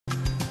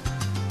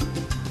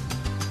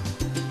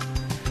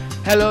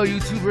Hello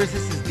YouTubers,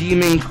 this is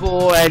Demon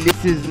Cole and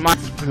this is my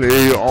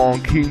play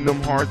on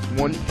Kingdom Hearts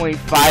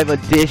 1.5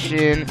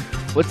 edition.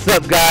 What's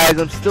up guys?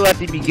 I'm still at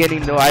the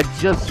beginning though. I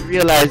just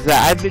realized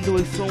that I've been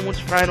doing so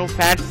much Final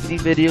Fantasy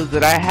videos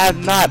that I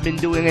have not been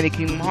doing any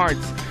Kingdom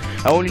Hearts.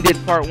 I only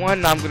did part 1,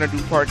 now I'm gonna do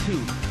part 2.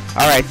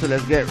 Alright, so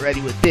let's get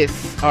ready with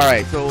this.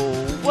 Alright, so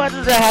what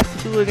does that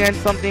have to do again?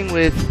 Something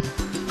with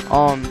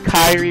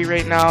Kairi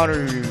right now, I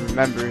don't even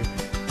remember.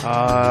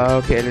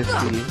 Okay, let's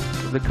see.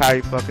 The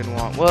Kairi fucking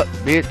want what,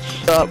 bitch?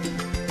 Up.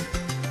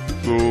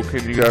 So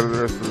can you gather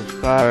the rest of the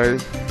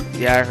spies?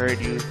 Yeah, I heard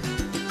you.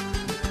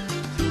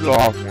 2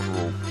 off, 1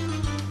 rope.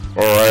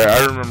 Alright,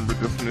 I remember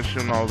this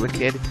mission when I was a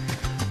kid.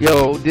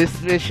 Yo,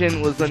 this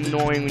mission was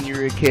annoying when you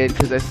were a kid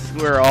because I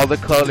swear all the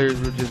colors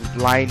were just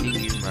blinding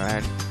you,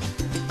 man.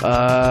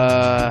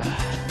 I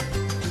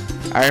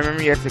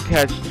remember you had to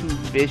catch 2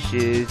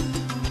 fishes.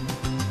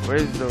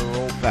 Where's the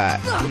rope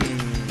at?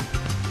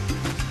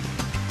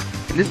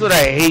 And this is what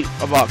I hate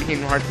about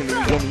Kingdom Hearts in the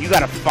beginning. You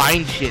gotta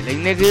find shit. Like,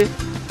 nigga,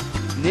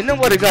 ain't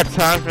nobody got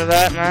time for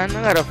that, man.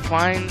 I gotta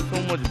find so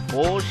much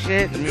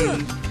bullshit. I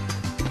mean,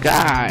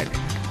 God.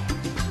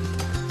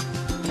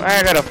 Why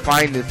I gotta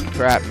find this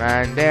crap,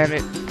 man? Damn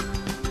it.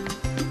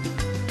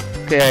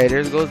 Okay,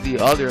 there goes the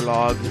other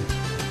log.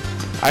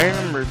 I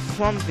remember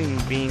something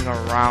being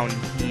around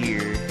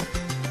here.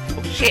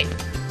 Oh, shit.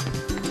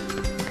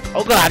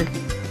 Oh, God.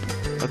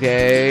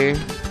 Okay.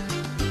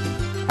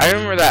 I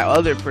remember that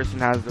other person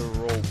has the rope.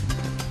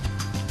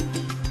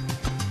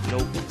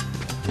 Nope.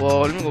 Well,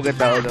 let me go get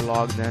that other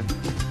log then.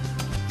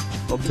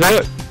 Up to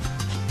it.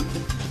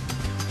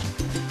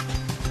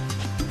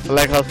 I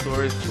like how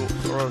Sora's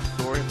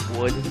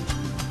wood.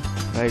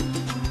 Like,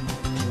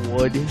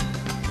 wood.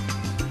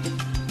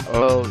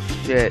 Oh,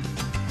 shit.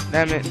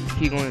 Damn it.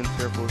 Keep going in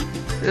circles.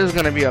 This is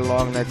gonna be a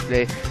long let's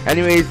play.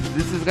 Anyways,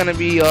 this is gonna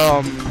be,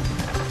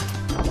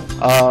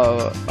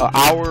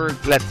 hour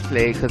let's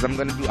play because I'm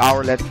gonna do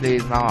hour let's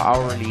plays now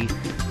hourly.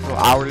 So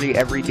hourly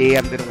every day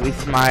I'm gonna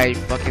waste my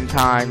fucking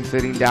time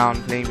sitting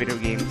down playing video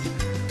games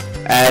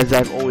as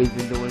I've always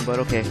been doing, but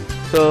okay.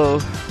 So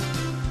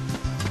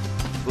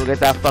we'll get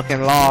that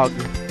fucking log.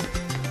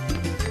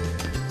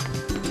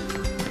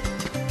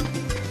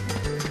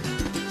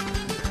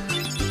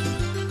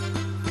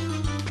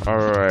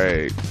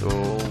 Alright, So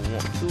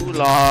 2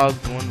 logs,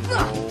 1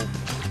 rope.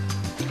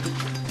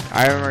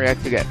 I remember I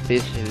had to get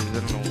fishes, I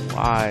don't know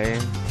why.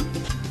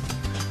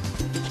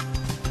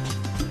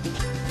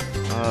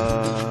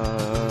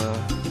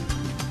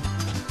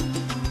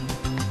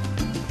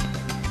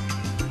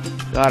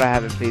 God, I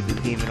haven't played this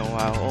game in a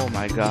while. Oh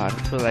my god, I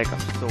feel like I'm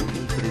so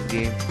new to this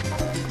game.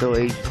 Still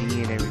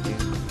HD and everything.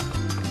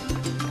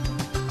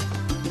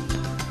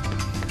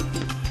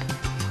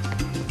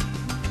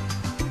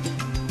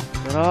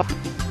 Shut up.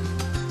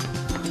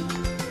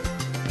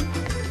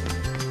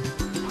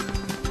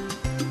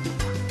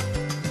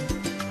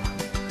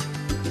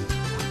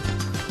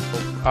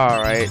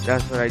 Alright,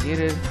 that's what I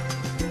needed.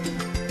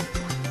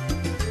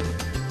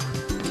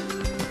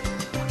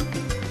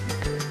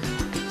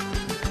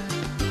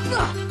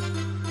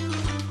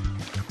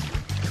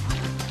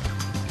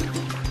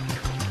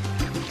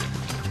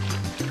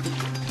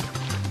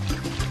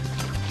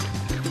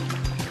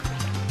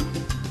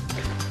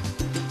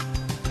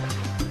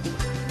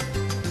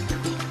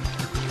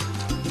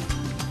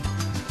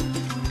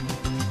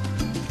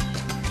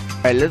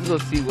 Alright, let's go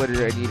see what I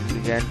needed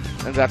again.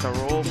 I got the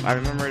rope. I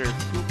remember there's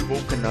 2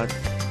 coconuts.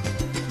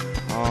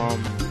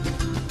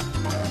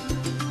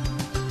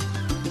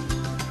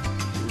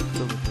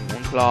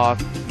 1 cloth,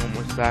 1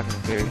 more stack.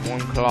 Okay, 1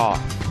 cloth.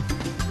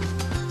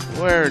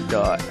 Where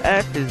the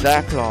F is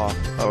that cloth?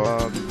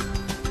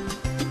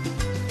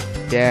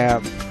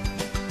 Damn.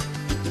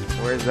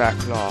 Where's that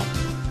cloth?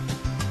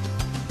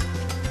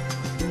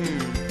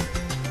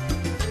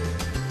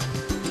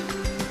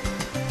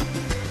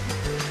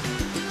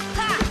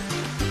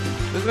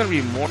 there's gonna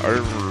be more. I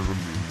remember there's gonna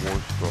be more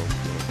stuff.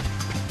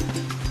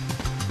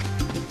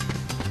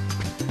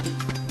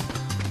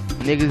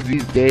 Niggas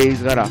these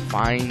days gotta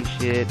find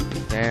shit.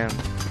 Damn.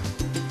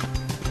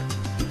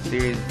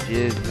 Serious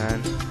jizz,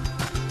 man.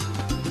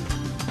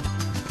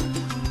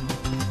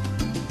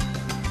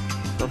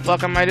 The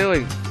fuck am I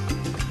doing?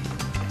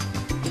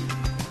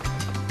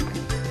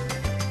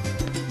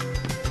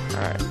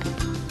 Alright.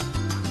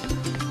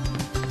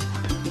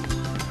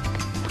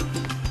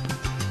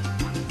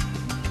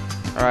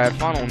 Alright, I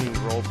found a new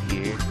rope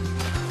here.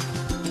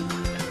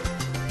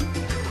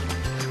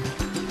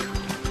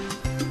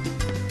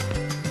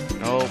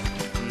 Nope.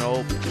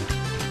 Nope.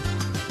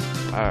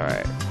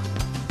 Alright.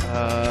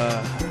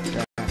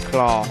 That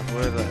claw.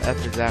 Where the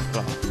F is that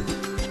claw?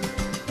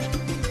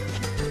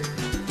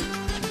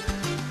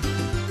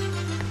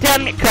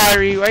 Damn it,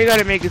 Kairi. Why you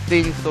gotta make this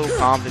thing so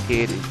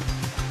complicated?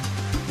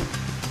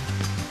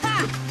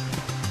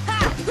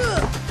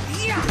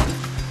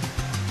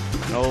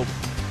 Nope.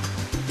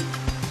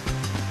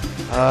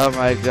 Oh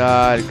my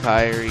god,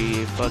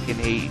 Kairi. I fucking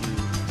hate you.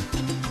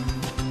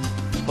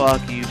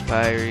 Fuck you,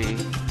 Kairi.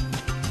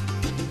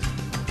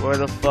 Where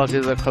the fuck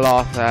is the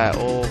cloth at?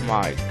 Oh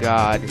my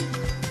god.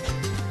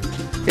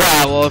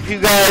 Yeah, well, if you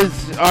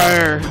guys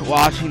are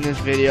watching this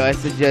video, I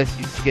suggest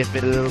you skip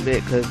it a little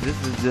bit, because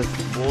this is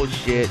just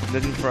bullshit.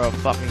 Looking for a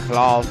fucking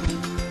cloth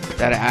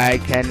that I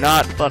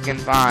cannot fucking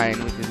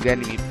find, which is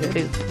getting me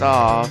pissed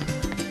off.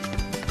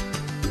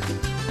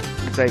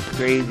 It's like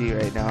crazy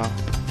right now.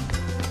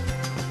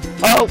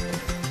 Oh!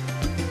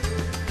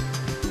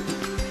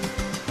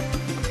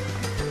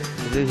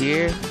 Is it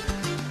here?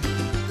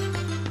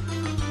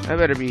 I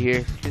better be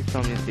here. Just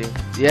tell me it's here.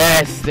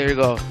 Yes! There we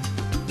go.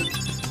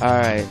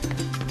 Alright.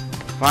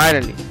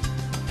 Finally.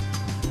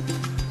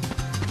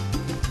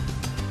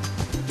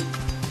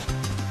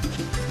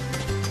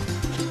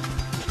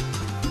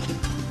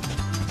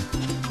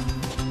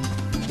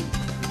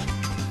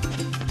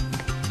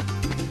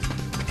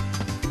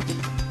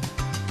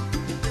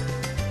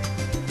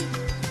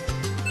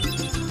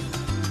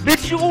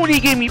 Bitch, you only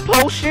gave me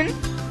potion?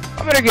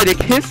 I better get a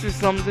kiss or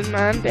something,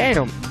 man.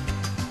 Damn.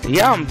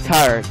 Yeah, I'm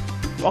tired.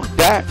 Fuck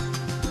that.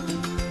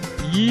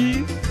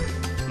 Yeah.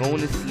 Going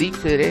to sleep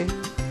today.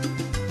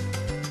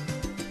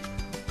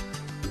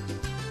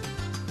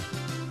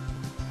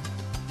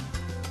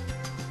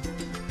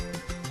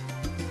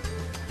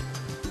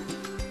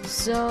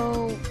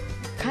 So,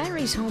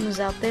 Kairi's home is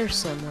out there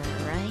somewhere,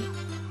 right?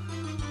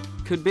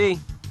 Could be.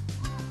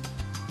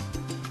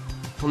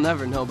 We'll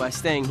never know by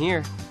staying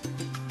here.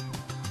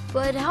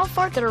 But how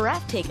far could a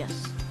raft take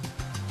us?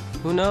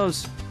 Who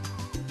knows?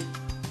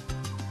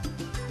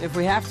 If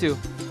we have to,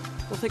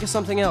 we'll think of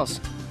something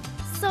else.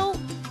 So,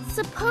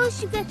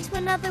 suppose you get to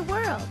another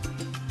world.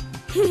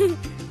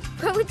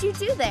 What would you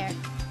do there?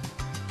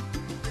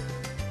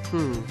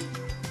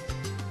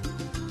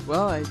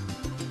 Well, I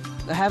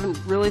haven't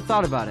really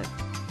thought about it.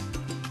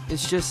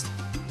 It's just,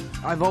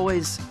 I've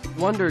always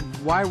wondered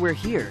why we're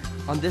here,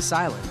 on this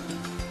island.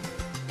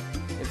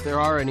 If there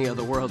are any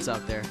other worlds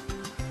out there,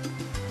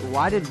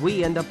 why did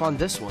we end up on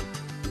this one?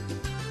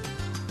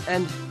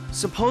 And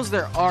suppose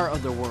there are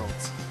other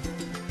worlds.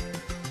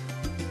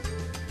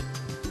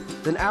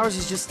 Then ours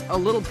is just a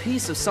little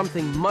piece of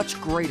something much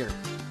greater.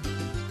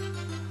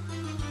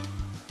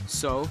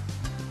 So,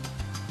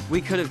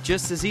 we could have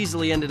just as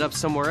easily ended up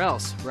somewhere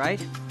else,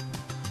 right?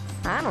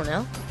 I don't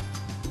know.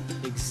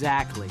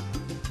 Exactly.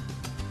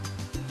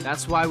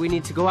 That's why we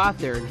need to go out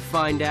there and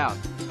find out.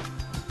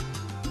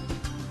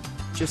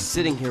 Just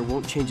sitting here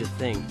won't change a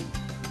thing.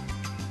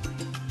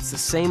 It's the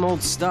same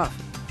old stuff.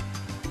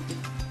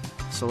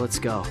 So let's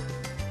go.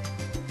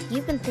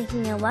 You've been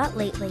thinking a lot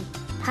lately,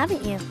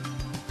 haven't you?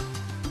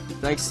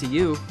 Thanks to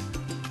you.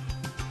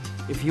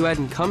 If you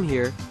hadn't come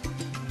here,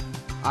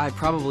 I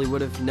probably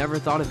would have never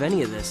thought of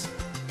any of this.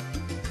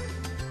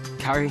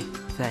 Kairi,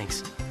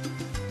 thanks.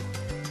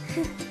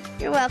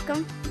 You're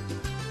welcome.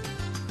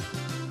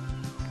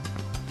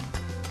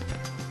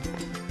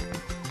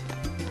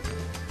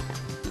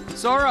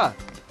 Sora!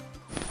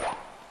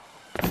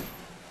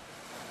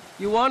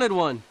 You wanted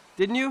one,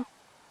 didn't you?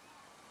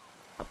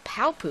 A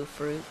Palpu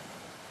fruit?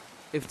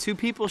 If two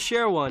people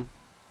share one,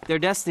 their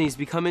destinies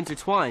become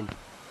intertwined.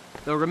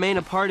 They'll remain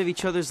a part of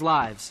each other's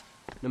lives,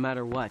 no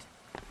matter what.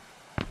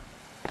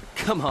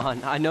 Come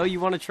on, I know you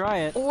want to try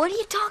it. What are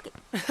you talking?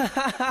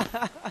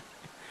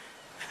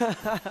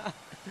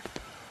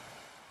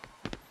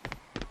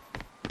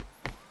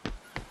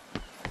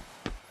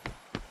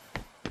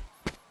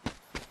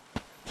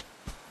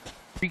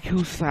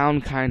 Riku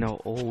sound kind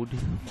of old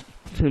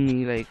to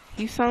me. Like,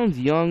 he sounds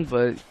young,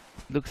 but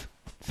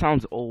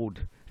sounds old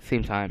at the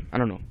same time. I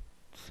don't know.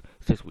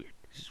 It's just weird.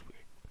 It's just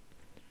weird.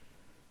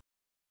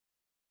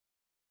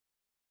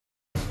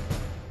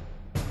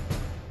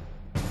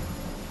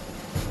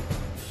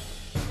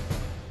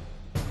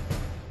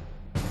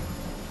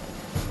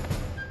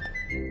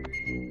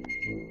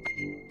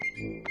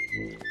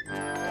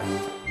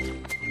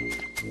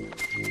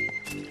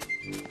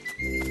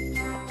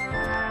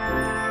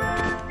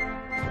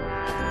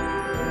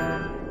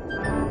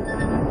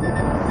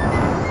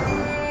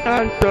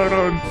 Dun dun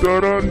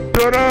dun dun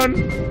dun dun.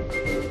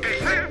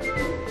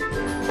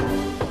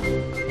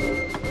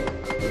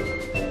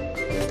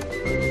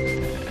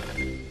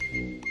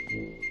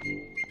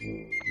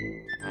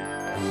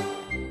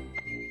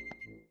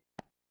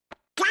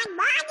 Good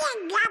morning,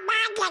 Your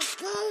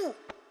Majesty.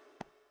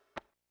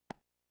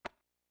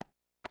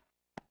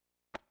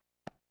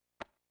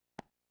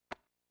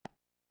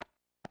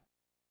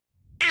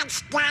 It's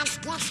nice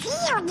to see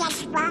you this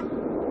one.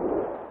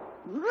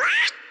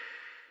 What?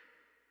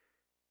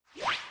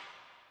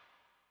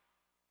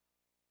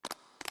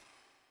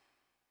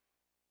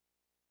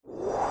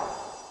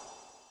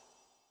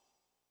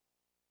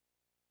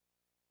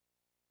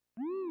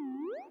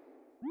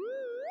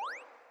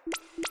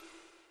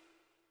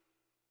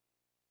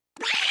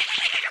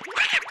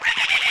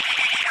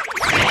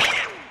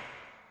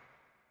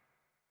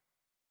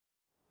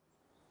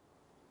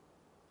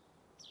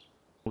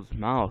 His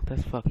mouth,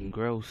 that's fucking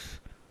gross.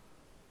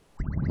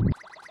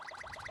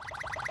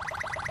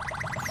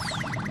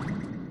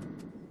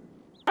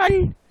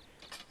 Run!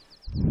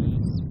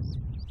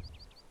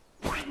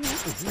 Welcome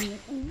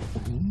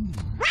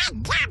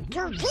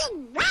to Big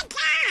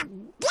Welcome.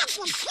 This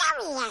is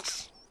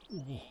serious.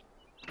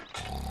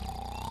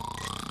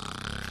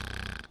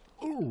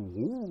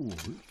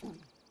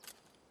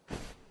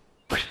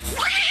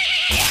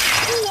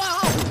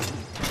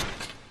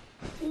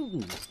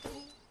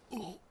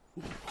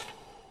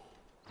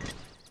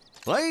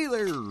 Hey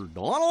there,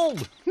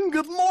 Donald.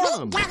 Good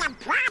morning. We got a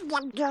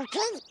problem, Goofy.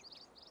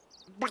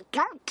 But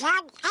don't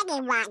tell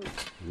anyone.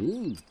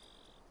 Oh,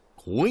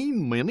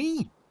 Queen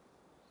Minnie?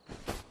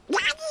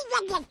 Not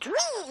even the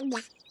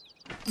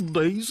Queen.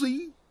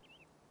 Daisy?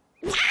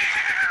 No!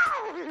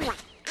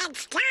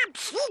 It's top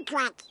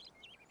secret.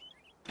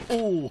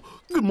 Oh,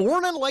 good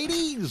morning,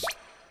 ladies.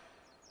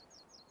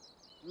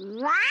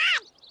 What?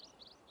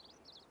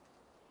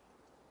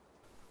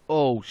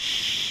 Oh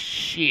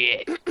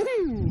shit.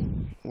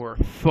 We're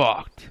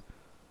fucked.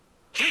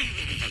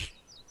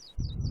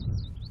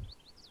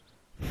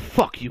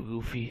 Fuck you,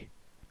 Goofy.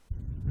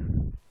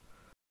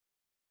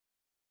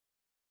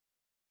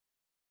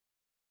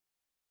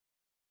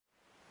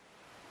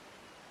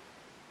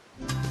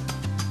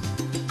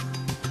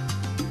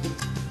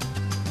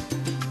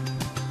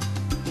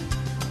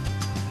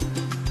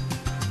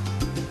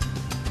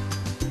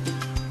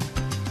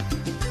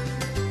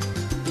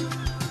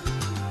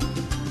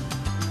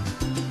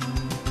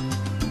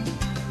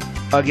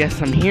 I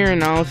guess I'm here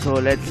now, so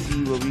let's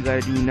see what we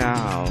gotta do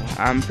now.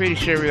 I'm pretty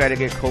sure we gotta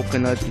get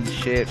coconuts and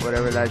shit,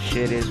 whatever that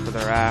shit is for the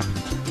raft.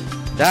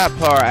 That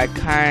part I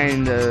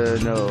kinda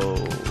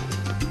know.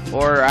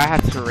 Or I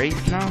have to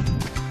race now?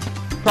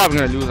 Probably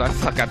gonna lose, I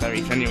suck at that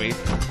race anyways.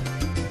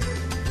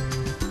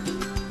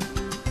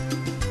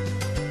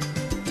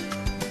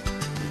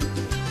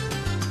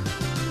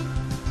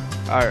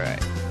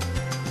 Alright.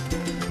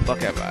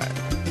 Fuck am I?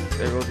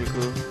 There goes the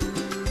crew.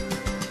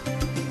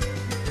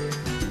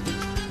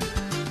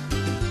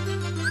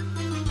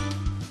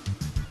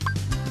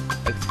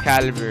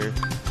 Excalibur.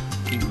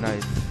 He's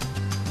nice.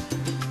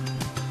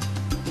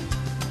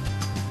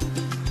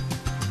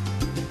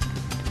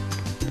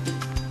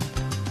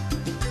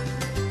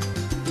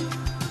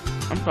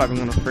 I'm probably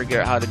gonna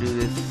forget how to do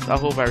this. I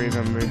hope I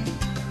remember.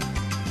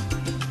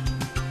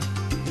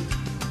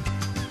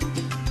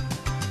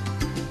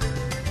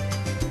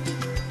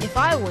 If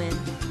I win,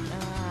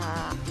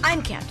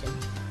 I'm captain.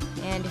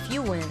 And if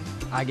you win...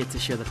 I get to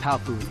share the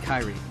Palpu with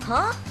Kairi.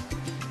 Huh?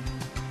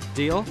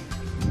 Deal?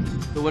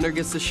 The winner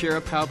gets to share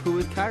a Palpu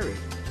with Kairi.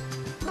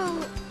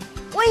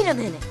 Wait a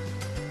minute.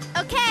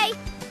 Okay,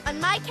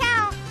 on my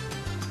count.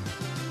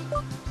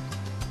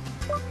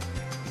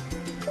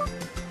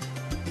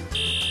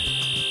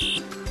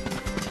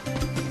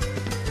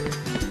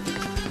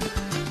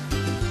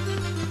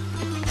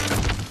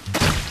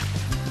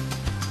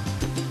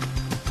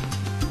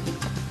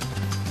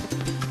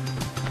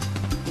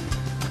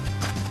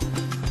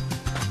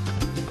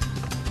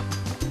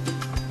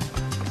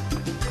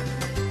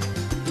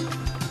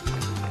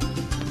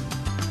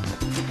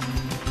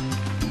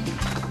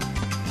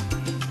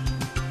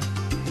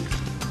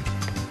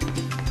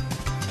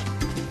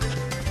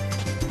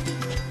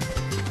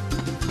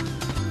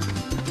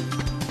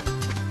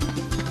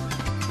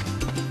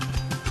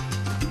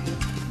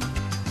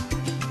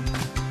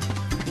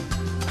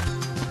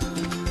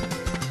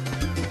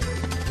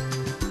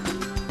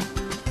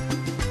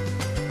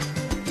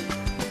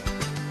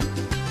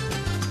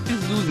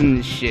 Losing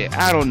this shit.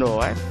 I don't know.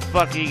 I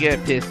fucking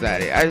get pissed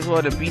at it. I just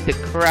want to beat the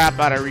crap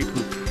out of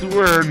Riku.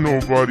 Swear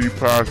nobody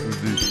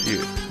passes this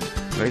shit.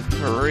 Like,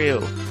 for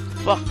real.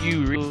 Fuck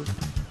you, Riku.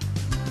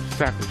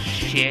 Sack of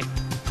shit.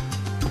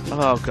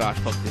 Oh god,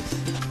 fuck this.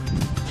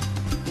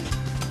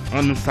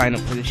 I'm gonna sign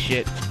up for this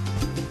shit.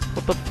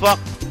 What the fuck?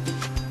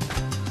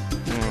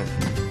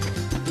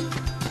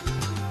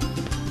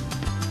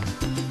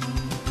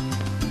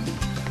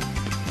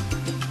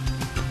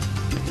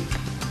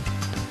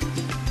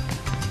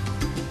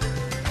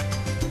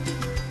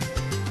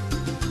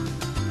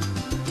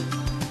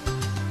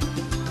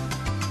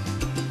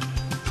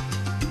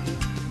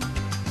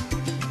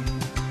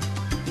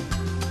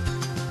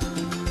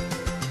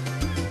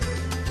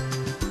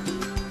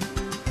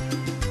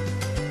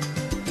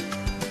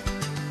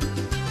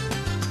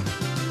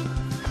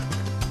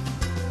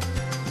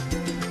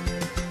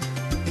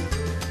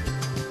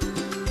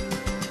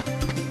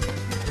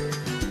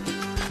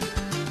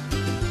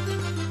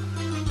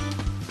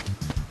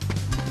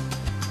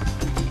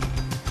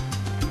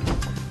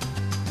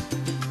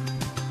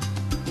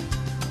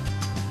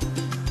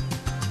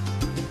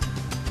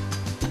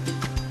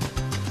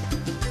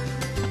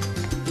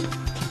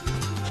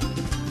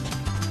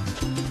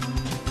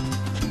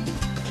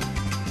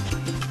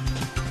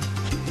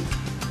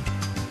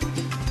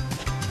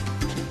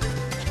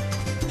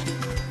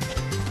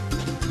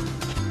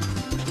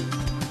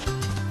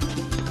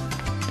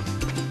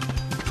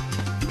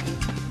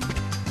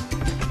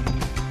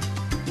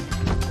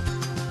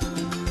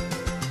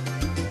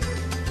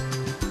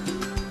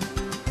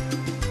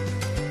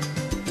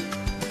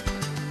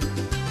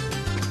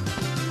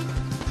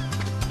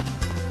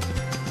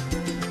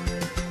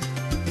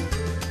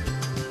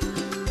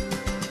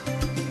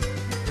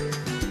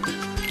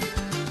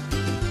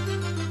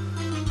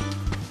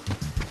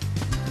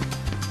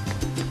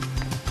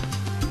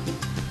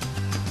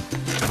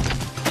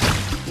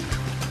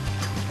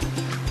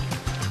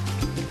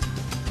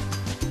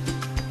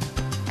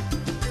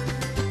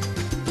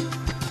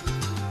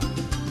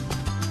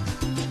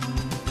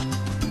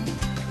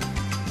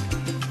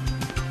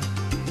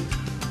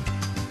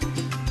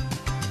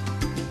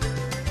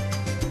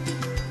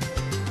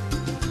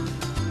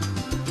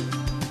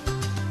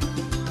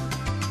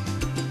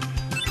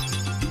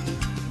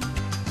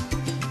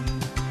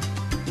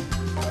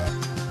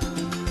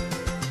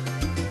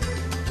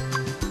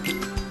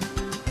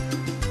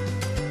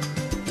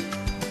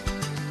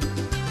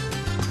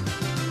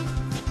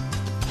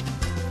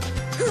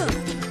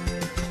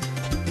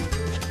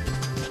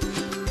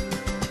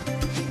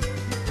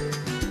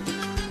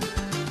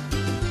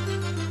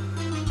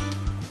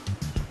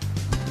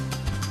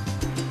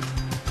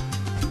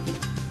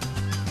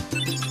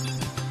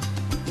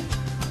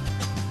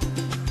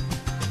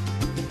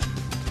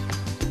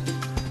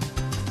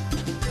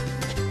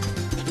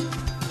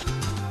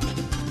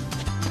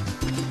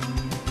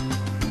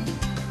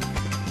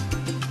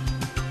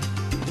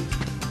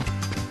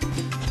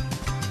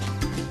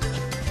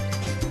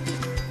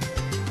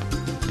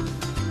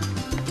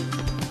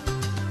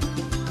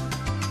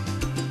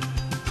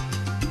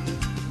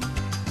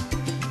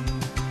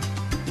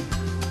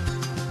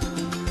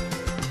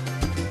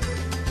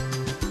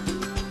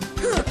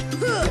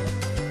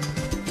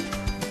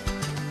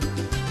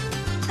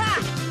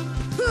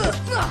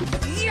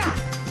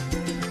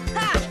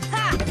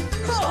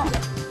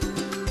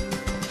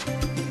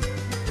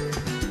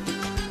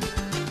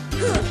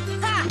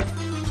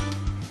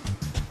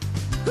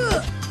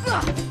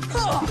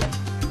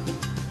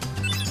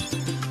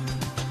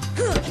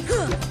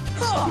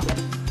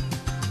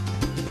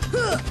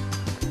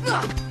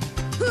 Come on!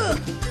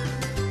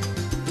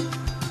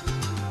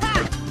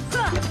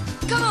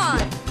 Come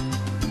on!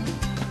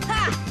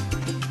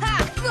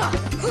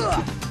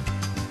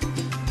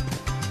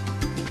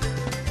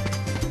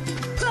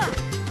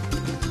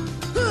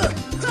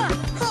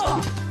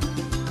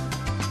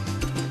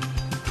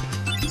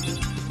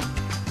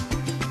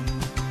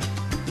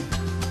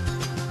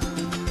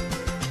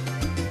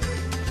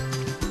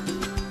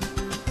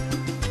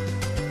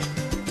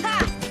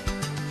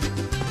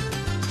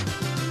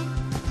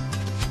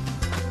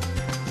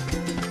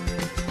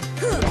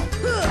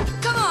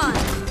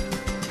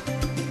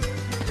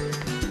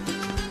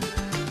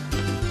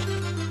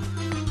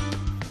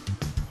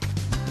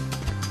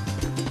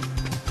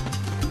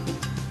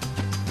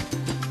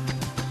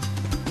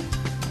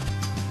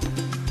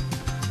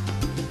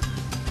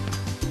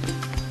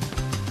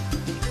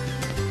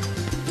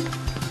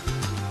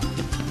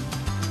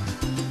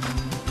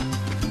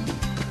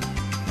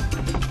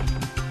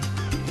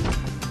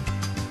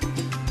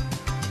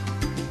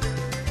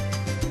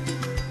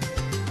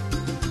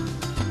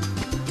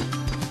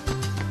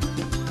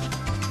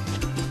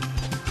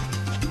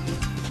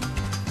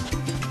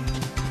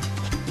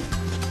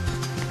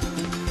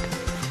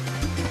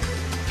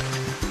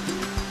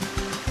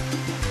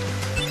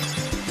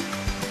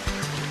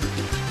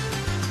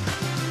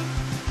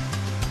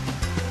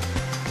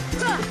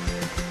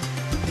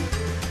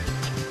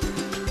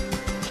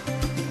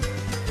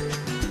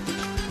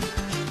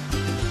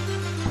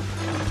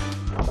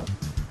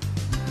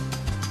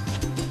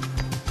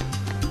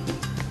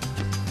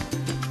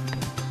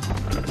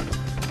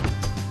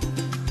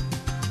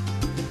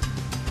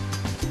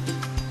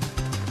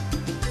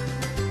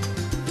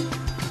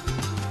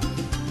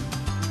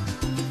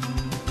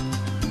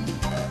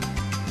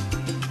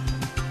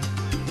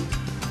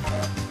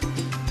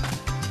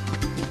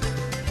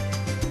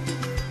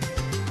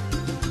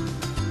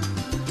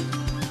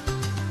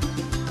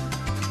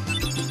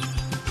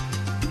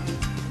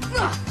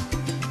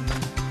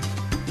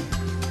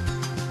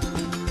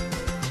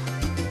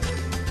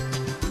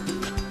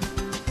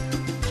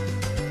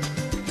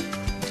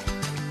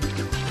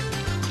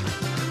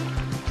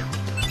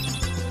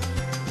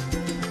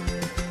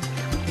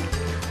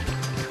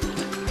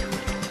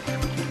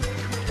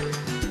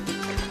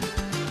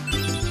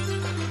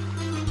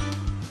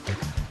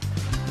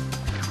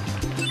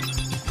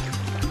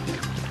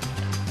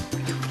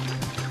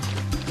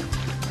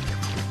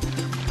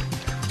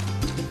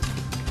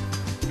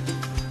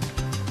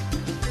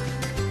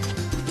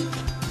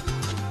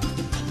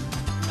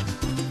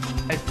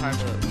 Time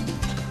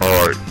for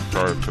Alright,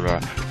 sorry for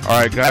that.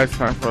 Alright guys,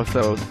 time for us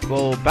to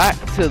go back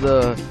to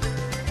the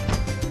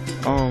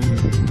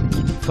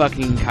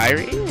fucking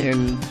Kairi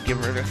and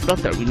give her the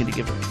stuff that we need to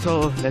give her.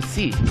 So let's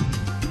see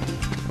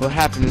what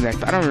happens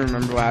next. I don't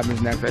remember what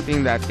happens next. I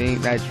think that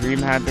dream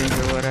happens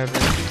or whatever.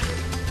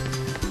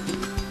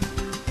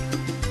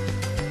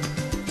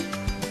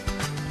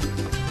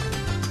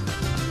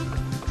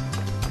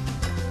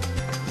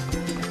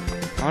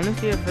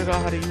 Honestly, I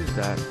forgot how to use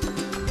that.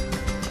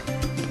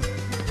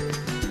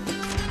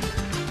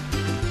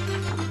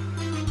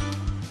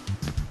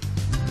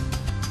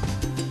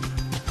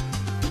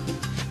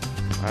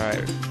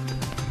 Alright.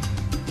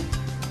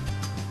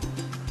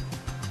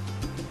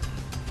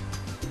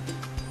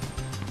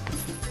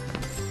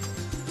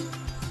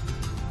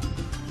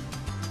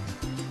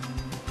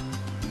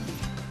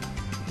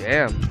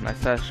 Damn,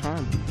 nice ass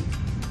charm.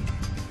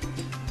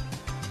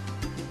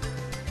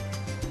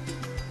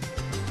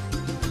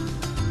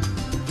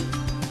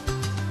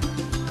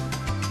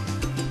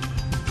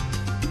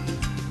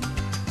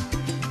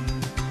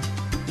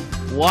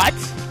 What?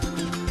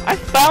 I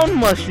found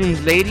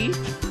mushrooms, lady.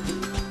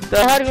 The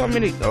hell do you want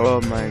me to?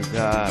 Oh my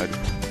god.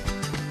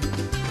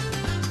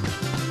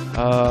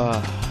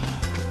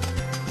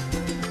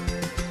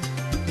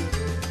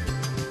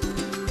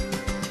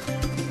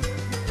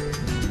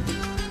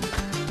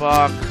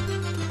 Fuck.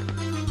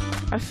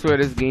 I swear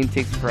this game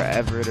takes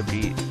forever to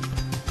beat.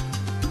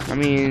 I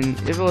mean,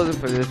 if it wasn't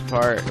for this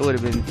part, it would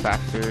have been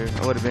faster.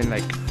 I would have been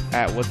like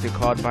at what's it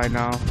called by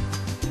now.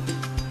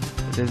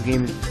 But this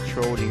game is just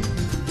trolling.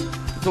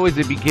 It's always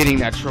the beginning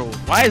that trolls.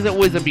 Why is it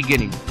always the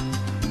beginning?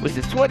 Was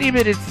it 20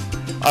 minutes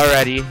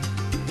already?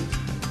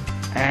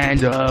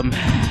 And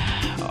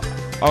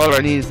all I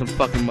need is some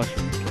fucking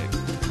mushrooms. Like,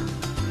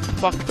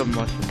 fuck the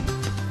mushrooms.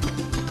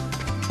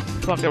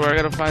 Fuck it, where I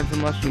gotta find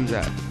some mushrooms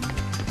at?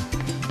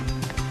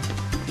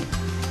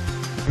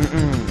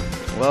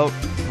 Well,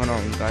 hold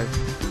on, guys.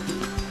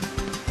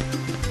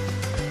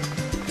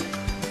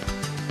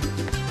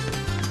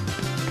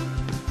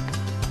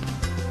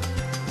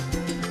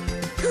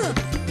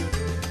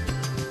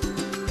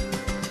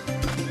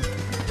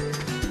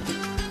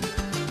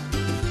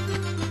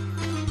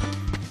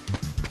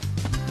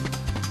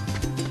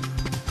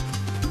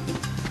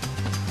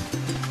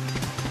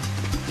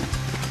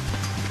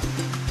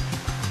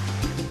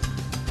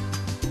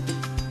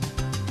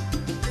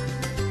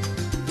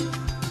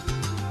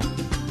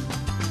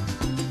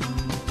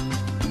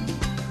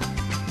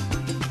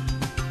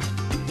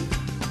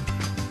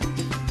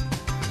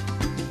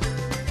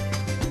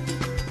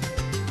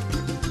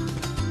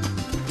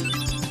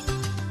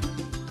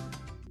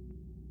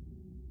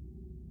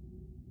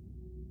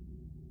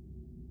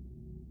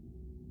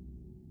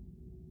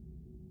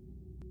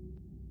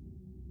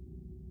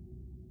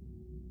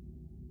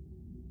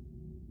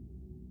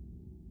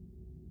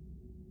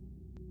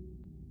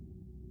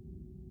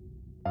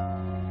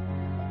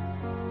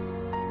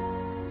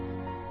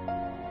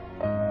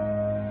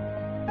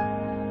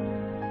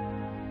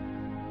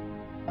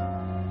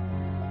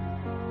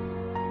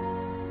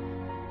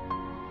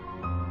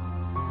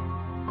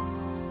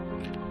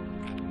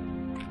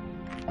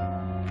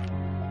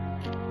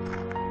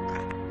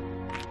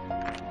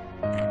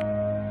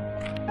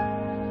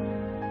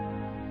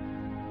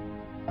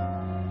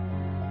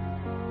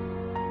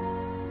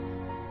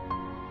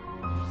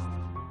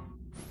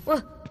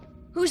 What?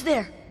 Who's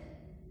there?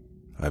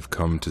 I've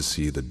come to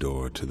see the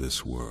door to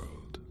this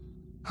world.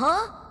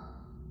 Huh?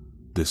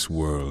 This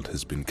world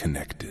has been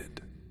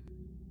connected.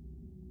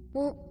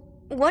 Well,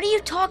 what are you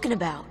talking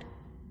about?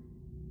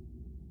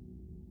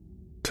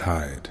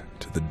 Tied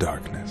to the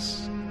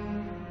darkness.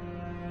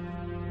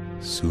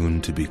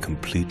 Soon to be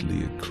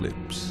completely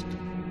eclipsed.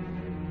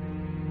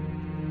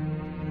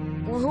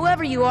 Well,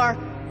 whoever you are,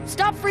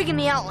 stop freaking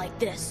me out like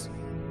this.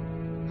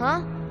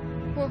 Huh?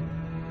 Well,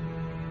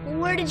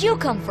 where did you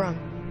come from?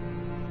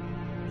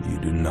 You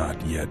do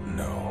not yet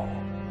know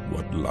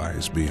what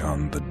lies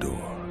beyond the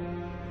door.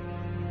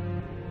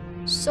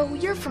 So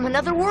you're from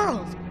another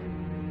world.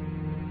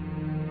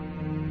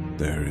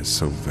 There is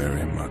so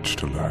very much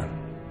to learn.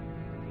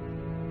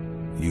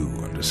 You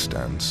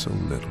understand so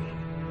little.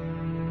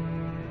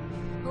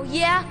 Oh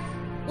yeah?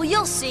 Well,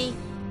 you'll see.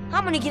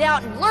 I'm gonna get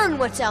out and learn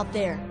what's out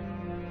there.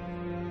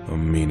 A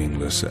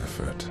meaningless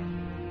effort.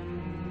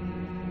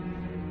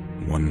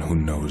 One who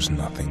knows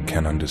nothing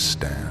can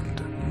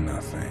understand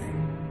nothing.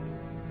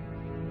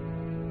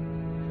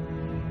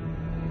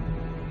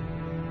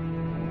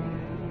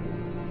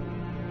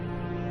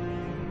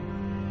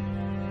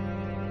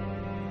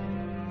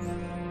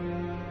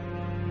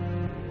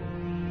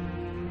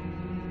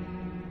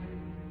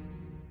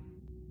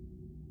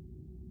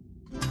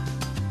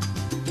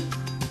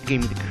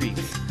 Gave me the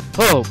creeps.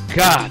 Oh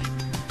god,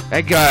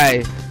 that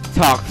guy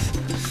talks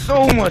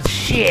so much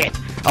shit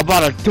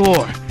about a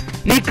door.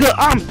 Nigga,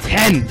 I'm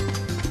 10.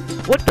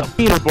 What the f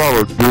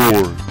about a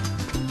door?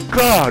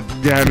 God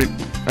damn it.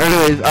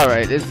 Anyways,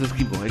 alright, let's just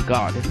keep going.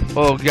 God.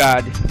 Oh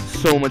god,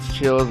 so much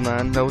chills,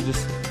 man.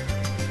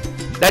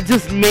 That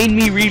just made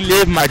me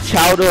relive my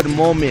childhood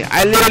moment.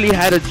 I literally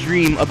had a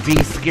dream of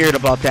being scared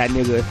about that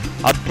nigga.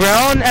 A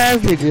brown ass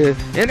nigga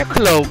in a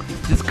cloak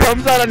just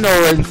comes out of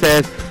nowhere and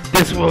says,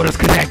 "This world is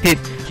connected."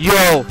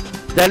 Yo,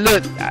 that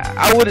look,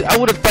 I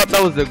would have thought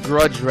that was a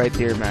grudge right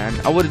there, man.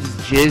 I would have just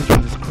jizzed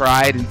and just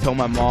cried and told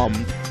my mom,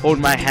 hold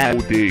my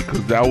hand all day,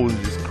 cause that was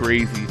just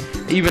crazy.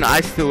 Even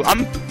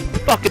I'm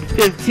fucking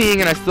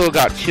 15 and I still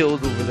got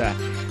chills over that.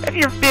 If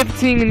you're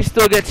 15 and you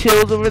still get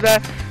chills over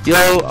that,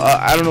 yo,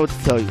 I don't know what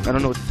to tell you. I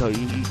don't know what to tell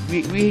you.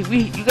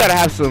 You gotta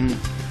have some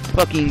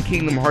fucking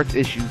Kingdom Hearts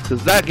issues,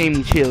 cause that gave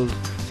me chills.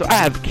 So I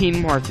have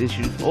Kingdom Hearts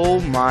issues. Oh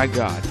my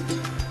god.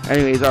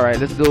 Anyways, alright,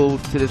 let's go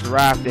to this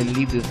raft and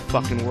leave this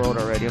fucking world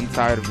already. I'm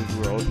tired of this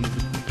world.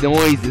 This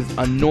noise is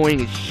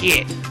annoying as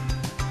shit.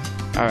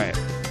 Alright.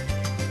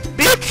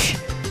 Bitch!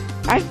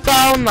 I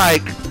found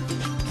like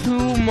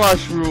 2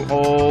 mushrooms.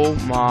 Oh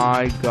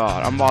my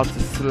god. I'm about to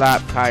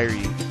slap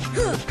Kairi.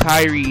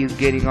 Kairi is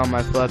getting on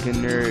my fucking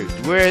nerves.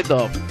 Where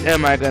the f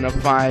am I gonna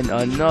find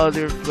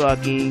another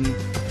fucking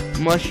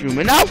mushroom?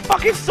 And now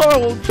fucking Sora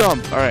will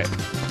jump. Alright.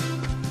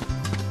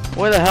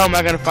 Where the hell am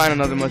I gonna find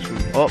another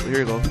mushroom? Oh, here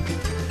we go.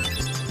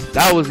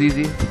 That was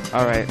easy.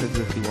 Alright, let's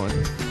just keep going.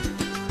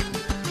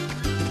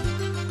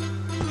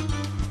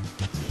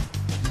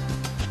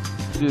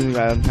 Excuse me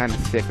guys, I'm kinda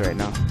sick right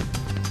now.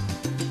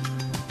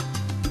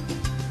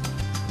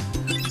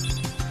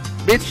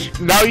 Bitch,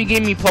 now you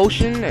gave me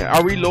potion?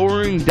 Are we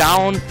lowering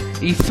down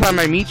each time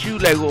I meet you?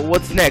 Like,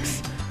 what's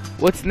next?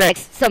 What's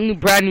next? Some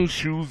brand new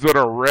shoes that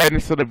are red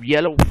instead of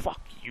yellow?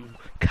 Fuck you,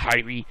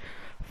 Kairi.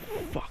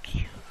 Fuck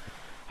you.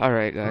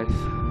 Alright guys.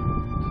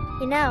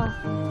 You know,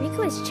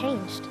 Riku has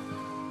changed.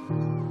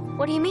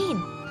 What do you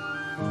mean?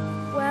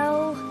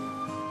 Well...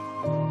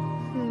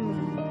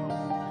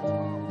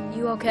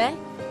 You okay?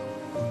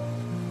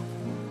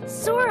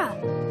 Sora!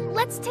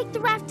 Let's take the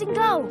raft and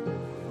go!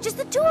 Just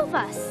the 2 of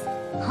us!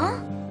 Huh?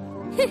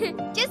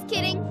 Just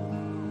kidding.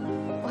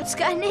 What's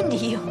gotten into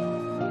you?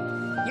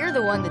 You're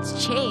the one that's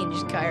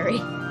changed, Kairi.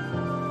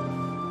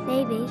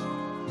 Maybe.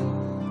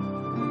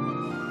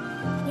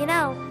 You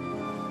know,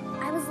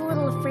 I was a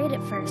little afraid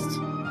at first.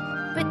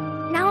 But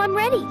now I'm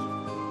ready.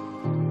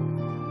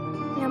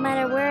 No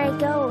matter where I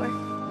go or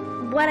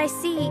what I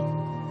see,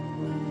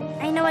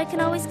 I know I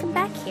can always come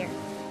back here.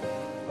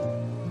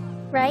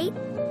 Right?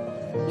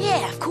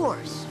 Yeah, of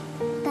course.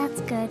 That's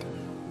good.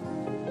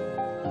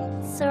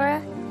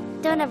 Sora,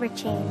 don't ever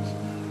change.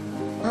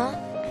 Huh?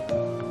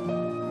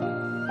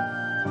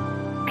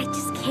 I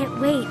just can't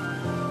wait.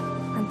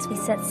 Once we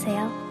set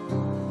sail,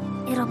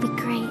 it'll be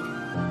great.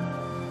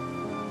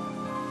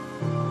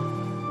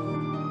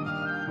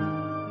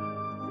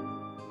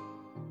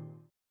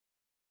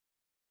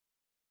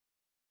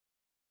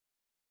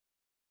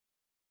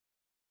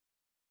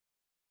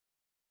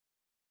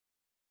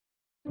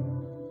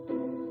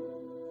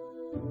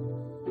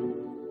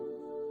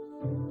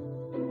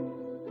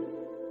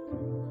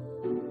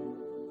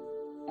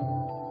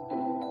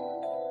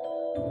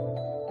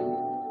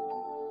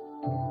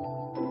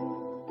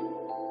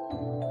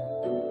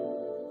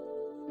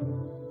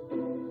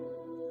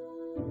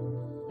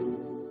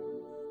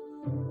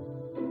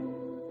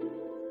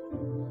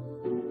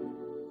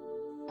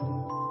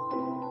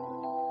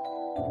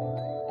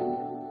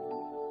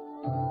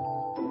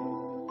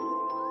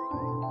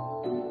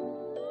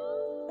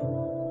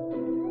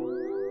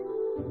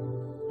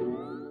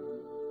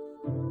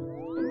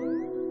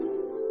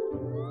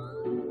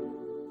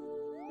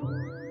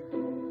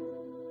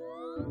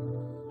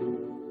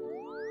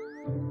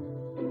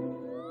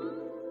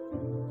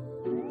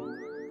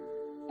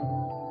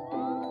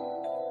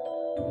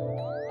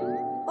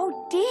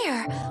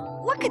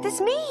 What could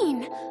this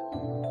mean?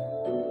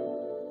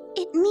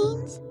 It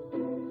means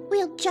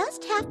we'll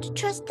just have to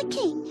trust the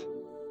king.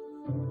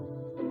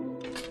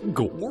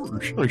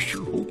 Gorge, I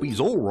sure hope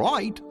he's all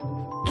right.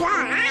 Go,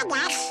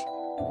 us.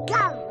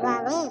 Don't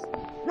worry.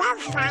 We'll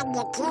find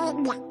the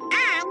king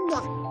and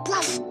the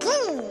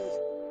king.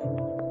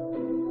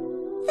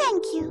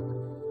 Thank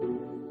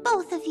you.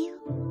 Both of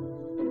you.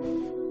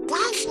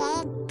 Daisy,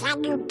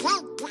 can you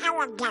take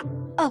care of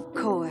them? Of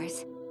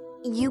course.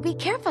 You be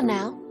careful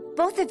now,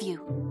 both of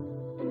you.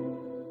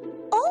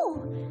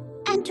 Oh,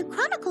 and to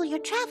chronicle your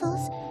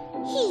travels,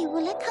 he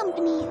will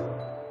accompany you.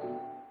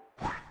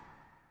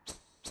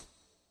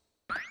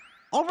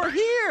 Over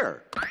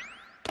here!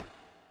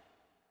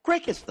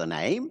 Cricket's the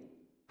name.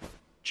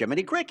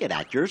 Jiminy Cricket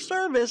at your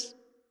service.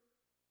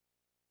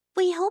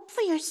 We hope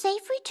for your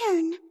safe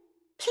return.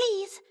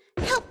 Please,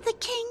 help the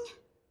king.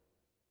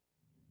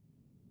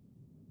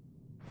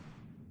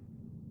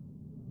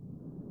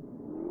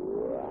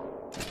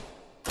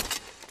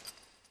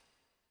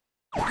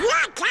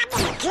 You're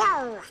coming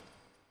too!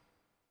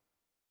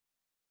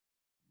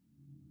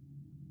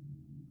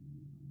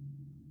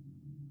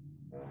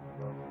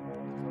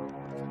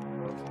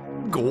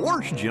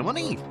 Gorge,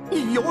 Jiminy,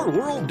 your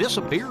world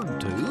disappeared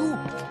too?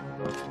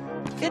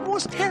 It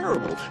was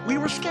terrible. We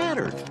were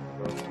scattered.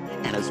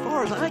 And as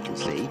far as I can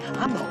see,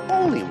 I'm the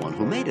only one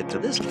who made it to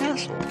this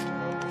castle.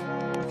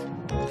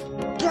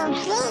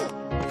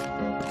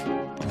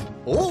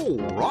 Oh,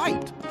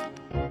 right.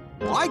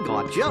 I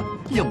gotcha.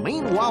 You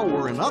mean while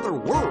we're in other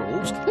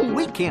worlds,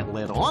 we can't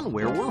let on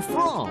where we're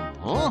from,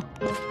 huh?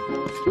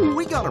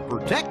 We gotta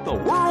protect the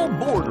world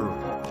border.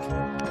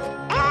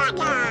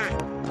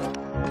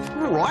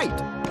 Right,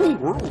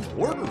 world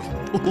border.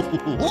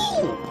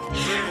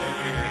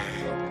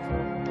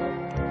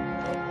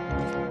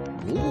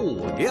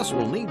 Oh, I guess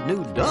we'll need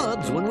new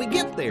duds when we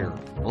get there,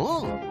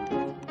 huh?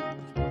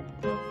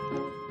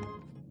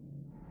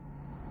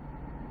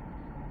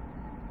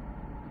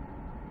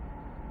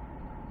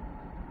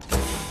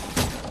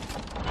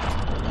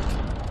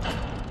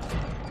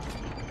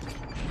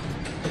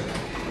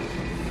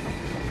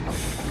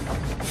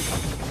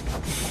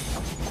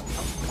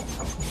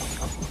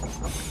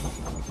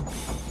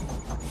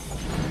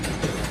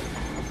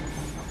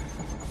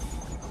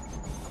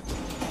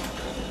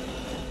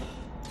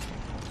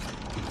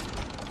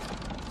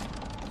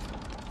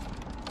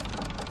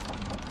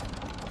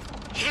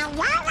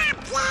 Hello up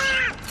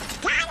there!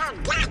 Gotta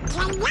get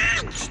your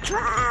lunch,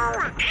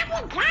 True!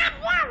 Anytime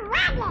you're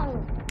ready!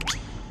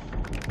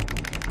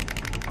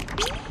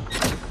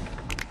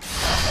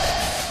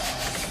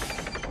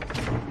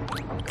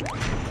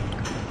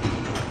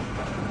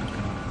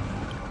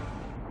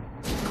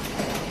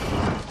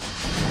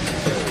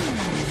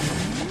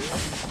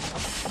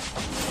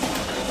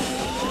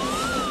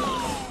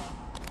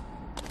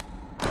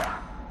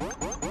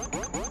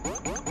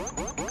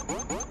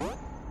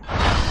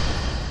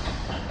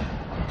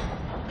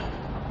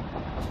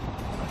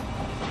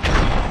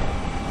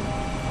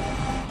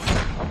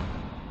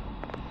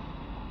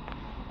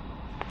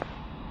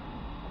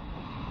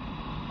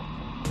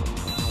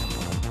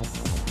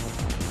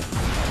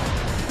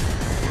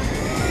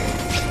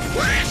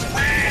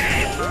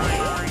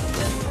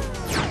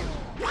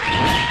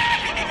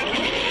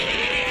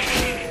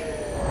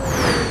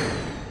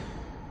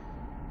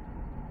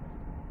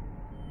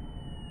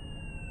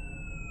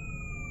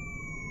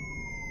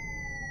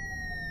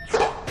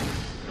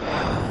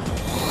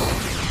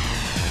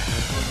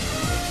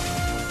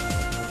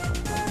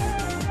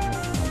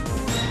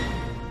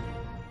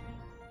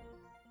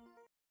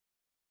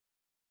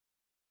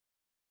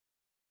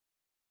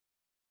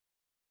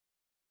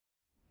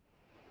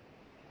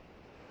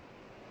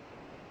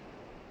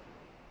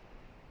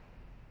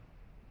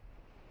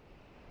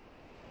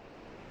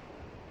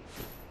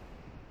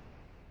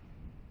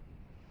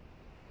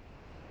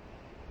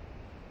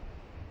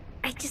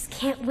 I just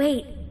can't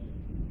wait.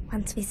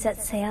 Once we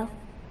set sail,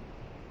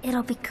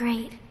 it'll be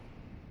great.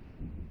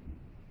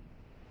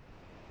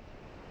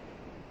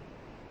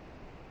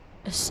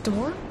 A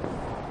storm?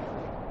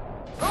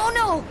 Oh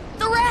no!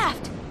 The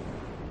raft!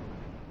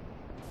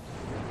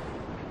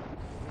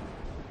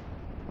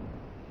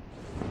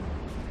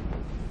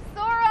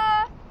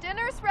 Sora!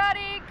 Dinner's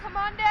ready! Come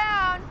on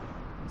down!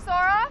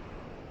 Sora?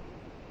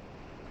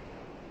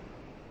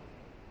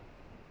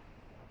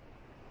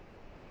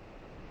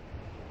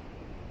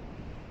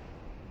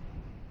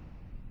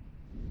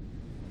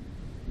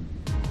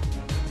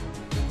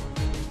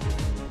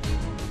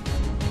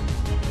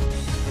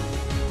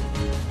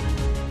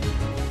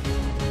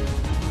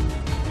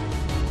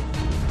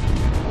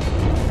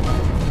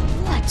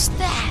 What's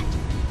that?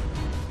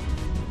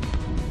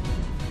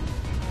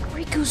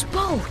 Riku's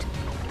boat!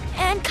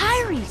 And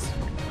Kairi's!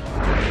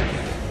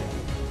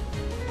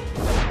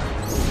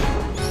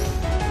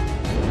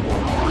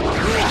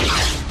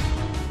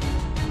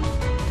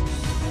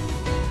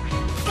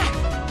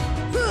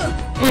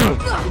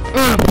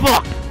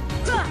 Fuck!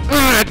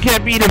 I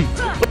can't beat him!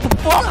 What the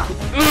fuck?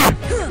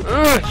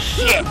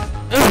 Shit!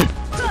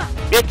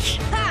 Bitch!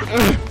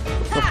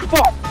 What the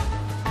fuck?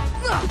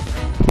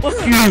 Fuck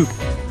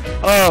you!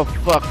 Oh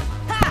fuck.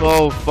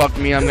 Oh fuck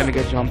me, I'm gonna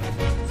get jumped.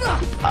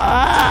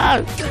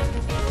 Ah!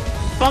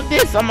 Fuck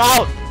this, I'm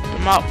out.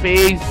 I'm out,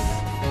 peace.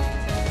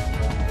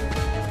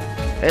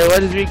 Hey,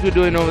 what is Riku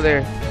doing over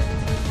there?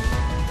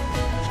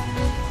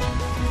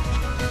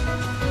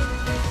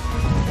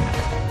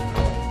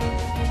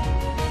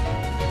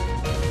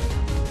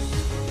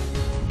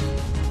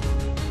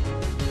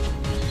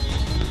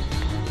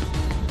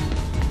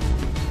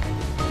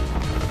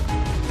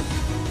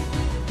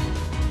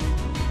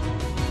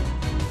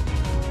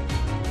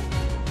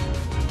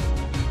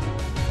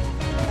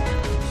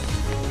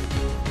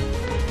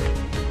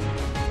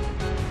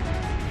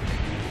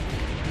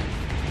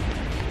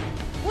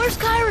 Where's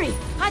Kairi?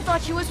 I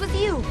thought she was with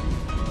you.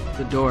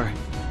 The door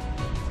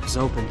is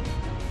open.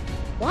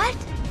 What?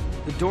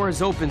 The door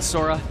is open,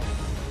 Sora.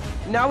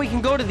 Now we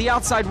can go to the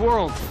outside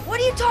world. What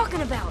are you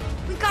talking about?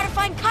 We've got to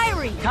find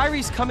Kairi.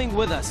 Kairi's coming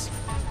with us.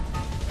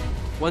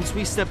 Once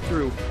we step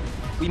through,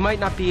 we might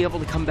not be able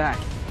to come back.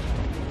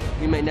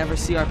 We may never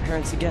see our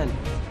parents again.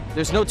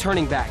 There's no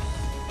turning back.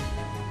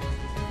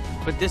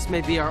 But this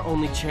may be our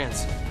only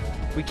chance.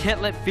 We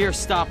can't let fear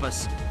stop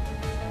us.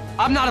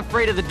 I'm not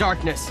afraid of the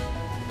darkness.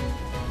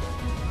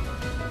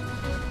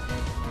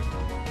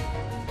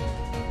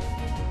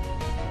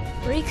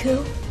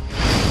 Riku.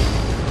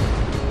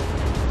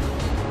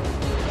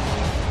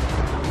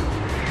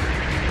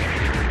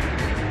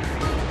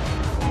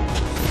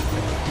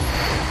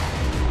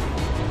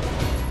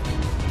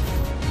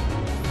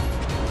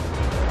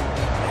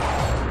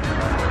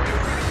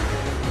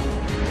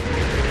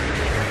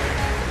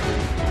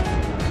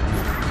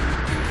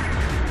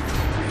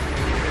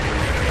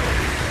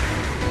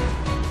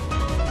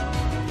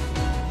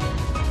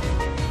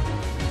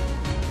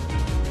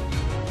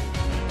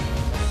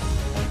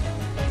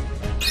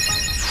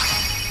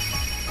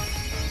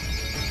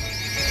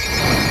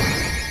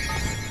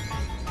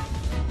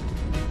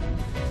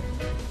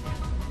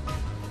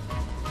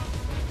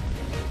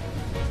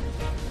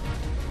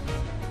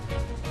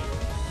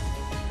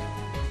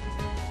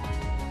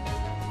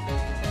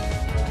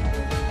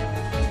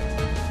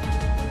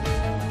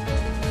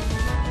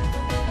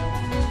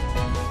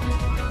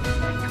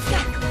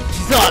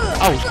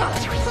 Come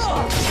on!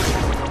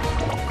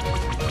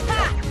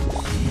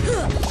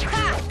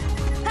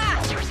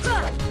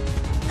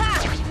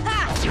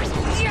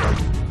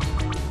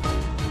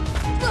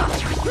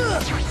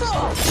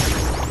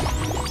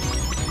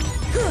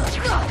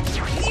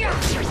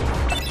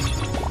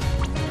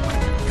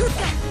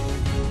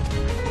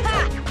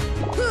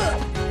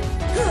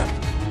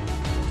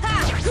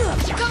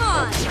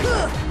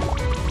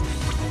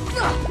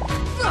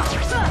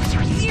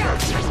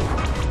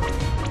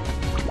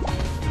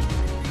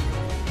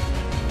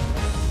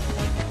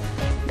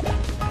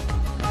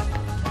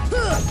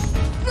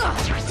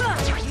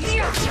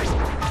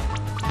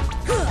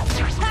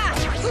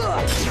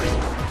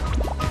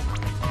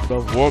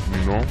 That's what,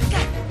 you know?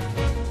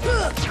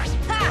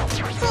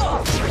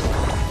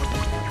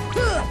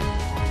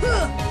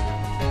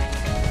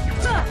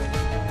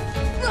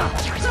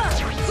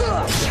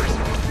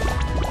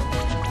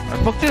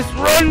 Fuck this,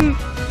 run!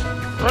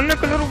 Run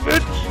like a little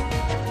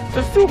bitch!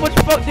 There's too much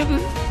fuck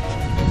niggas!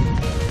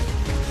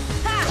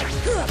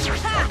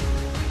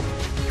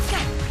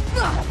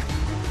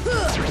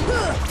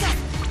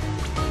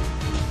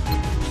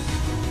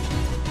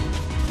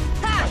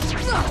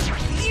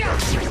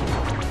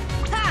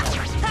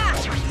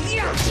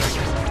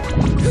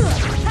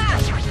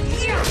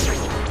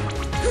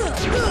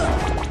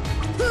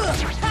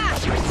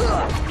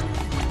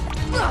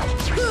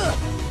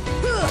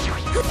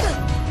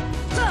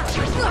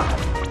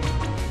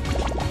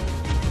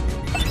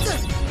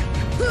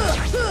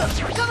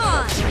 Come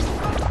on!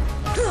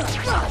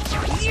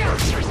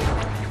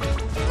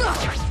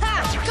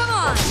 Come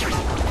on!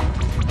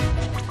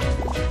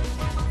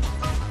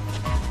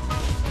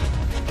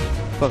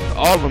 Fuck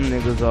all them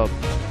niggas up.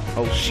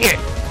 Oh shit!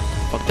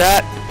 Fuck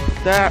that!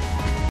 Fuck that!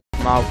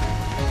 I'm out.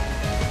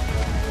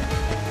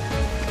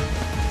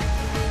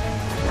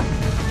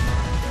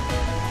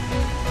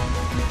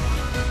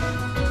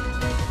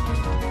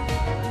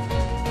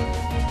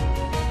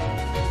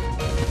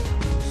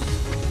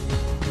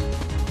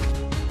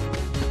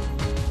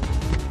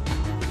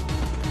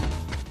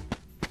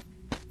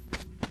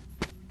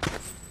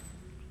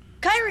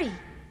 Kairi!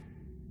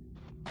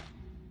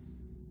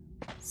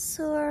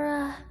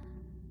 Sora.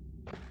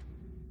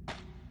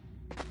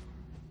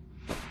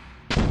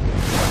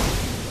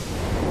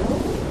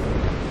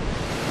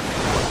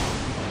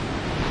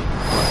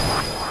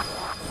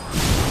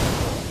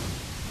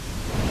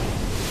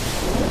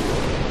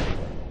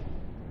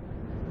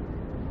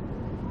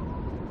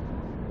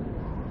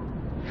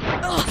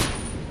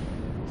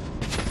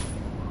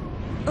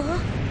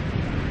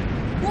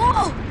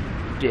 Whoa!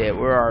 Yeah,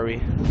 where are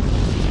we?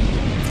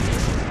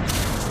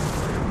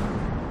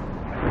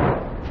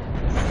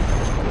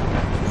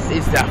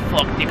 Is that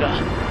fuck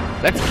nigga?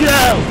 Let's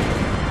go!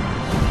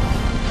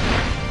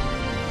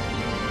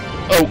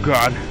 Oh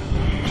god.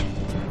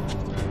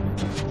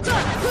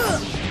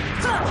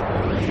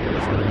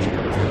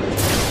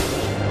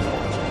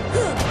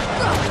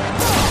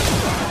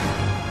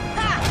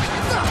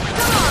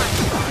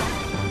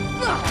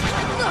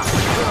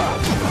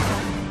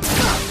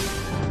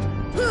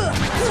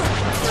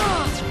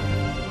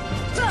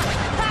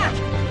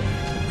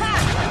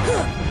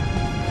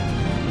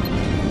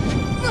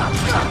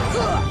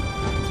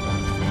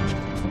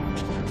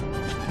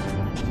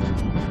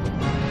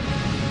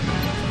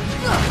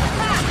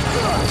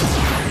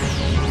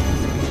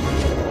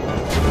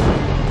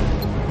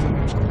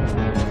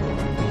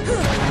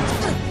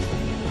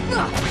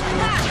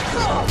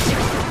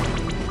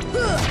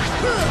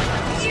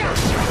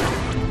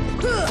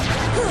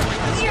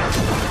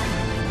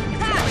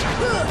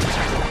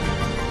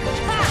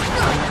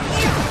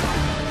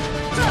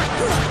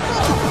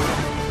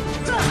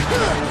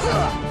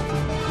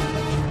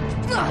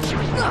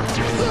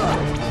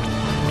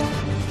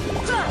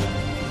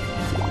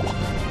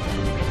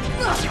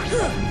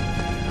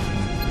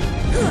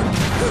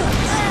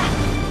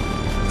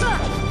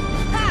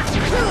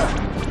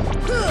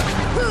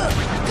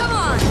 Come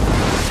on!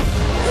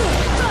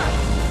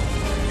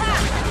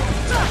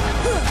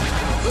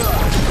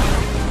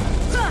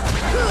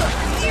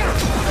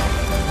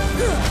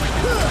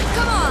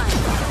 Come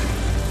on!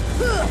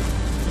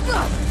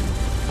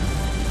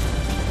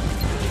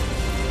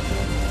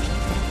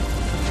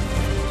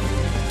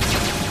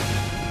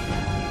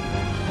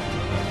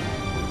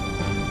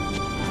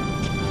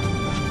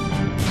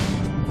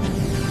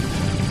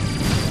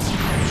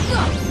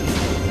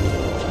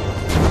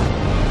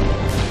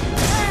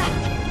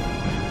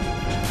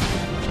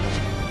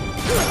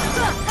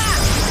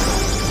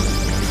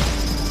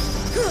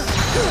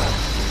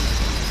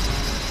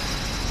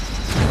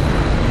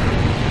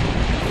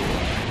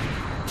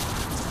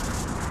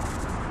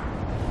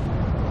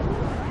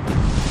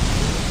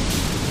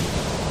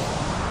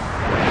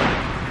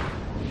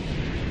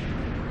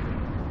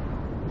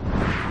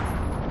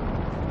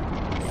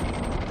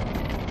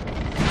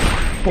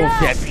 Full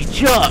that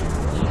bitch up!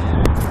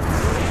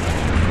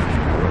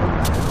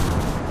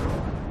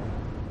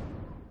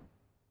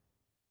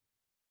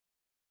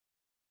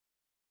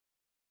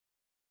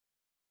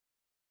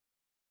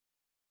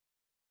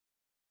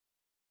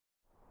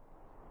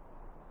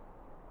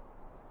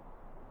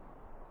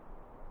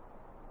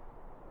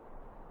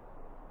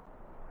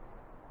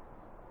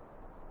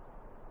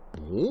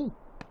 Oh?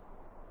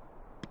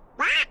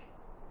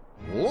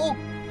 Oh?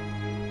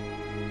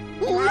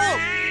 Look!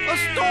 A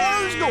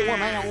star's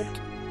going out!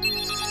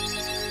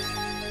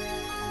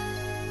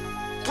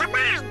 Come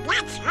on,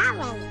 let's hurry.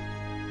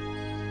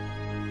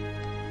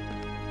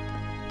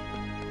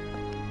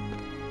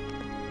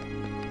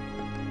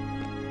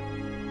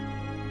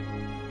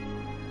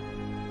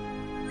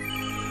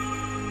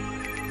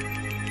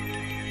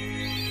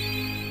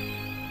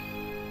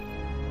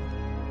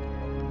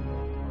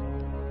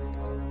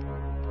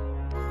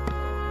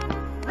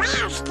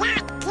 Where's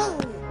that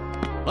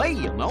key? Hey,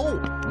 you know,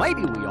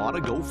 maybe we ought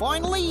to go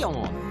find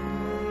Leon.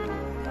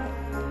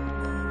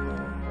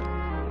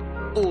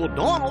 Oh,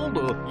 Donald,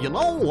 you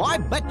know, I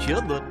bet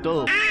you that,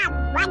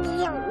 What do you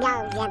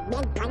know, you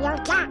big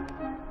polluter?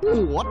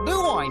 What do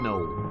I know?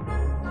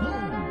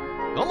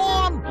 Come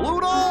on,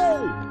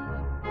 Pluto!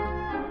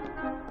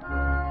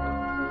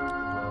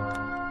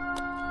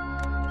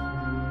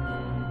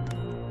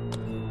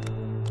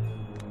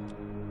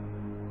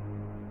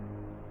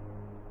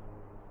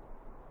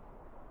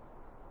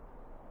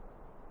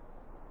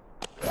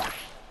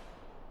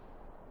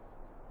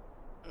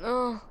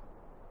 Oh.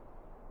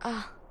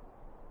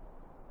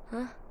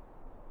 Huh?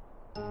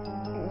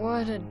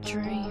 What a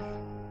dream.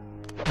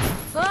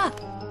 Ah!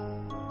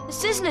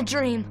 This isn't a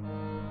dream!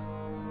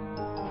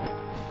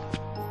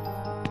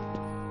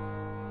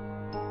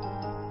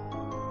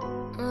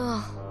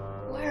 Oh,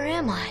 where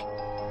am I?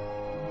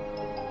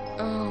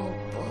 Oh,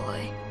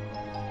 boy.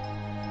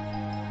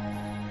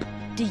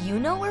 Do you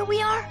know where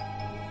we are?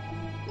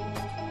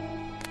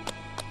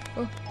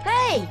 Oh,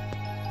 hey!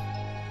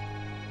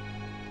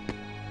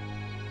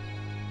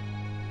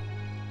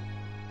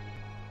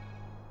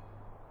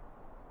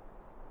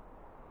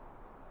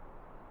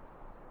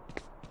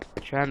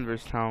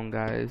 Transverse Town,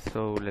 guys,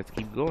 so let's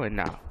keep going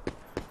now.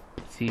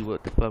 See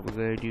what the fuck we're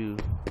gonna do.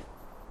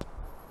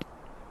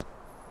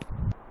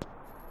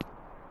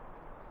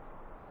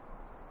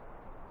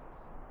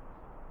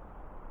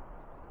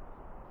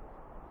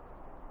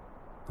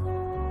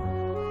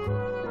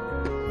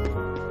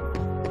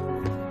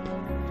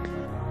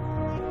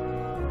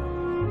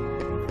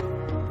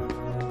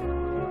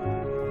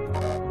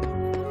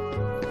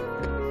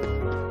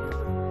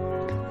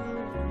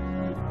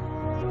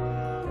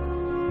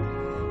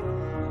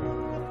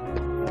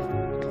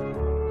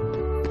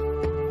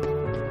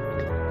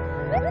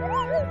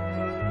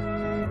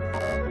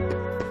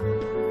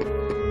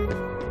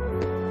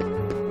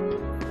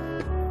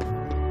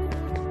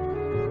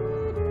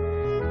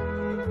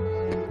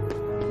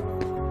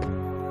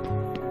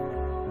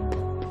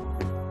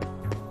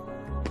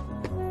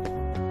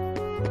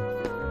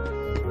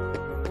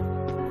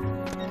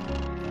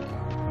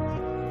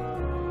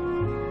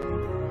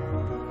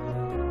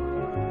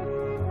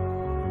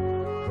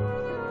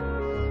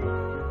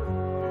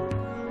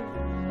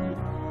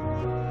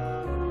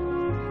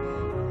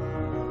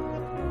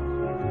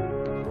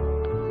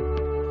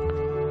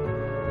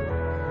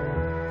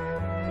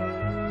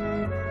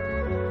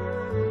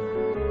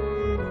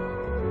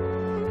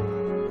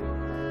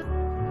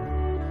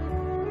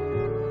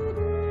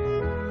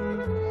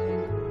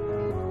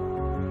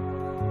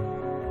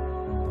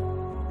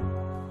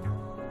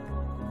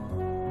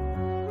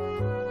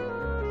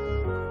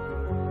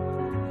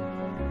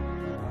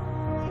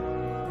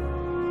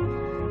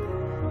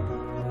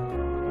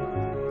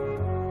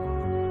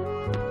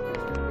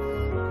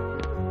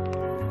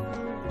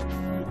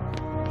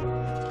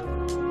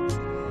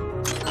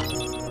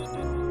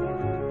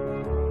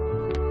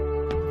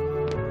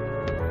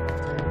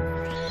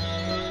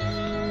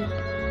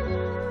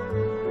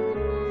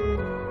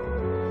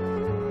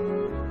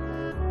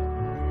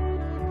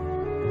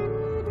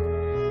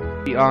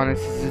 To be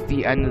honest, this is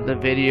the end of the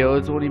video.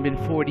 It's only been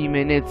 40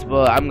 minutes,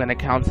 but I'm gonna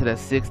count it as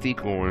 60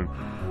 going.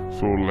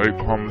 So like,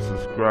 comment,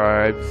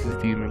 subscribe. This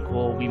is Demon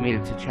Cole. We made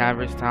it to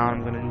Traverse Town.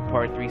 I'm gonna do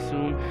part 3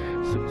 soon.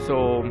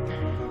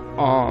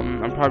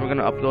 I'm probably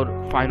gonna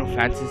upload Final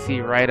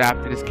Fantasy right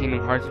after this Kingdom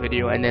Hearts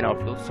video, and then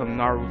upload some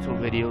Naruto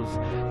videos.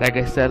 Like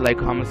I said, like,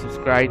 comment,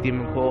 subscribe.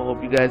 Demon Cole.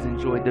 Hope you guys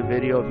enjoyed the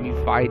video of me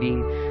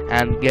fighting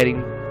and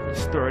getting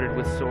started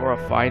with Sora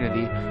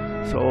finally.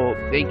 So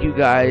thank you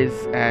guys,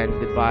 and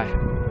goodbye.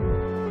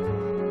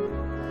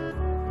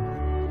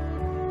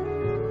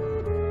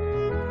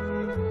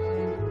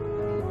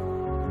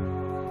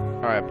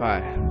 Alright,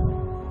 bye.